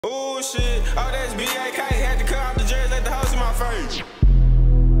Oh shit, oh that's BAK, had to cut out the jersey, let the house in my face.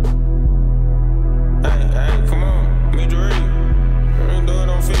 Hey, come on, me Drake, I ain't do it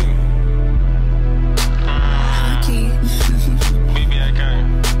on feet. BAK.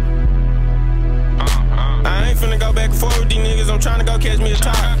 I ain't finna go back and forth with these niggas, I'm tryna go catch me a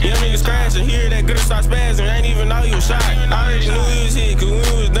top. Young niggas crashing, hear that good start spazzing, ain't even know he was shot. I already knew he was hit, cause when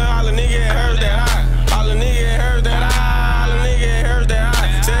we was done, all the niggas had heard that I. All the niggas had heard that I. All the niggas had heard that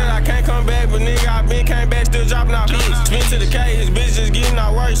I. Said I can't come back, but nigga, I been came back, still dropping out hits. Spin to the K, his bitch just getting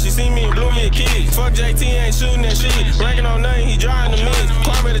out worse. She see me and blew me a kid. Fuck JT, ain't shooting that shit. Ranking on nothing, he driving the mix.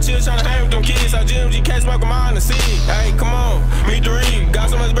 Climb at the chill, tryna hang with them kids. I GMG catch smoke them all in the city. Hey, come on, meet the read. Got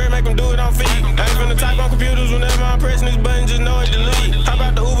so much bread, make them do it on feet. Ain't finna type on computers whenever I'm pressing this button, just know it delete. How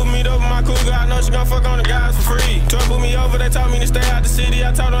about the Uber meet over my cougar? I know she gon' fuck on the guys for free. Tour put me over, they told me to stay out the city.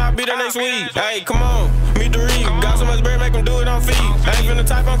 I told them I'll be there next week. Hey, come on, meet the read. Got so much bread, make them do it on feet. Ain't finna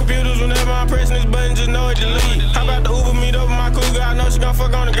type on computers whenever I'm pressing this button, just know it delete. How about the Uber meet over my cougar? I know she gon'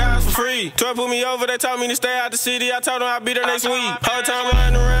 fuck on the guys for free. Tour put me over, they told me to stay out the city. I told them I'll be there next week. Whole time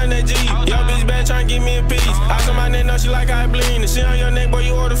riding around that G. Yo bitch bad tryna get me a piece. I told my neck, know she like how I bleed. The shit on your neck, boy,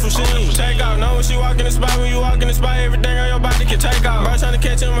 you order from Shein. Take off, know when she walk in the spot. When you walk in the spot, everything on your body can take off. Bro tryna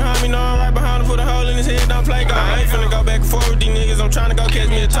catch him behind me, know I'm right behind him. Put a hole in his head, don't play golf. I ain't finna go back and forth with these niggas, I'm tryna go catch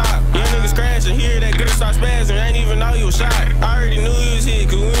me a top. Young niggas crashing, hear that good start spazzing, ain't even know he was shot. I already knew he was hit,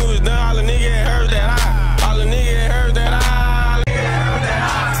 cause when we was done, all the niggas had heard that I. All the niggas had heard that I.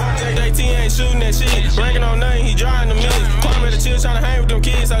 JT ain't shooting that shit, ranking on nothing, he driving the mix. Climb at the chill, tryna hang with them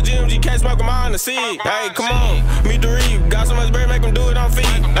kids, so GMG catch smoke them all in the city. Hey, come on,